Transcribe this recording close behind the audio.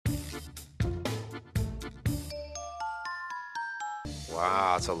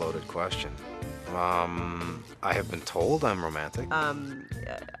Wow, that's a loaded question. I have been told I'm romantic.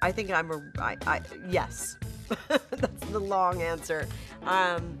 I think yes. That's the long answer.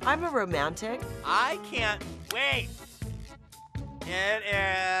 I'm a romantic. I can't wait. It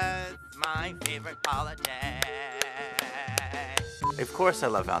is my favorite holiday. Of course I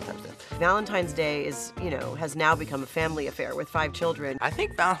love Valentine's Day. Valentine's Day is, has now become a family affair with 5 children. I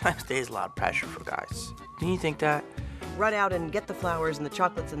think Valentine's Day is a lot of pressure for guys. Do you think that? Run out and get the flowers and the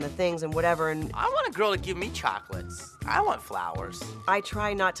chocolates and the things and whatever, and I want a girl to give me chocolates. I want flowers. I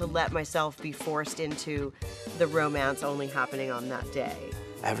try not to let myself be forced into the romance only happening on that day.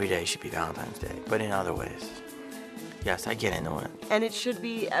 Every day should be Valentine's Day, but in other ways. Yes, I get into it. And it should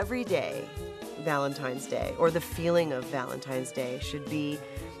be every day Valentine's Day, or the feeling of Valentine's Day should be,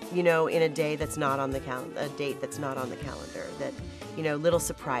 in a day that's not on the a date that's not on the calendar. That, little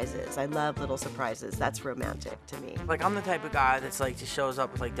surprises. I love little surprises. That's romantic to me. Like, I'm the type of guy that's like, just shows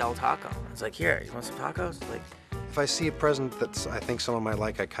up with like Del Taco. It's like, here, you want some tacos? Like, If I see a present that I think someone might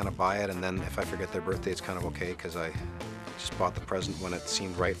like, I kind of buy it, and then if I forget their birthday, it's kind of okay, because I just bought the present when it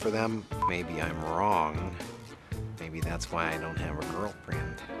seemed right for them. Maybe I'm wrong. Maybe that's why I don't have a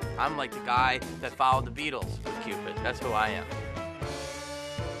girlfriend. I'm like the guy that followed the Beatles with Cupid. That's who I am.